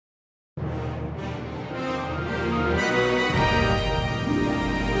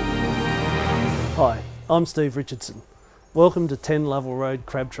I'm Steve Richardson. Welcome to 10 Lovell Road,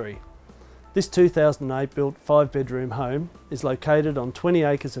 Crabtree. This 2008 built 5-bedroom home is located on 20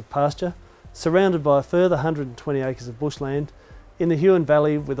 acres of pasture, surrounded by a further 120 acres of bushland in the Huon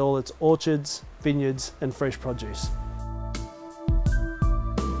Valley with all its orchards, vineyards and fresh produce.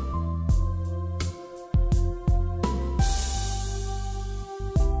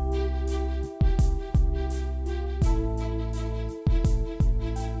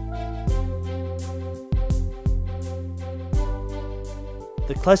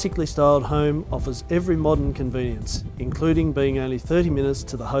 The classically styled home offers every modern convenience, including being only 30 minutes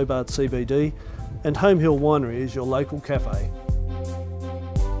to the Hobart CBD, and Home Hill Winery is your local cafe.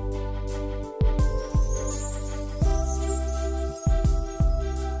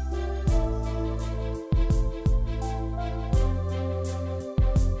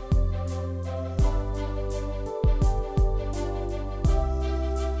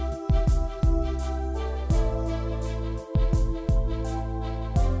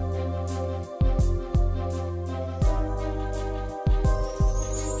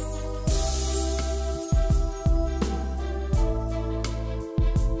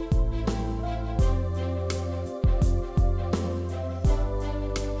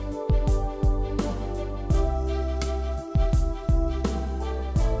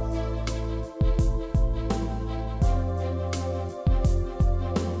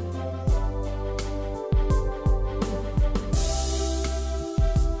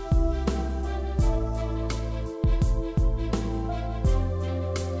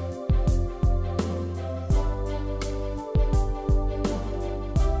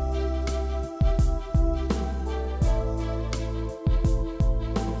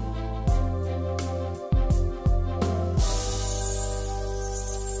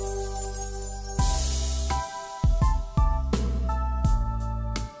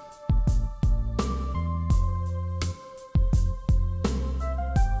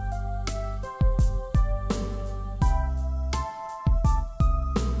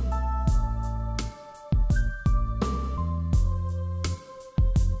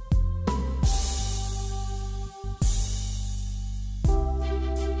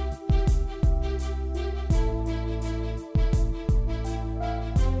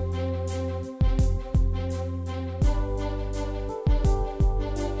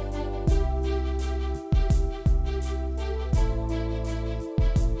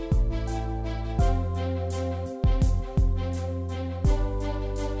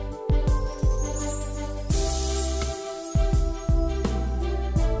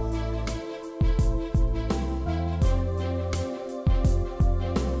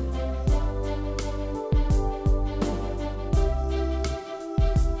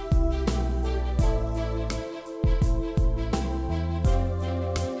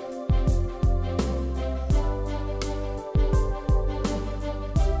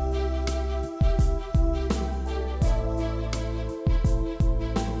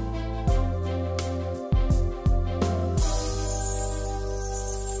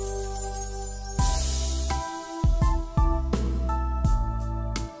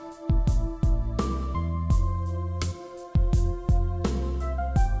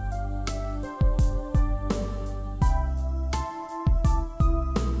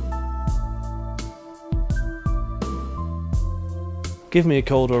 Give me a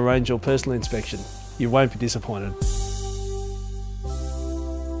call to arrange your personal inspection. You won't be disappointed.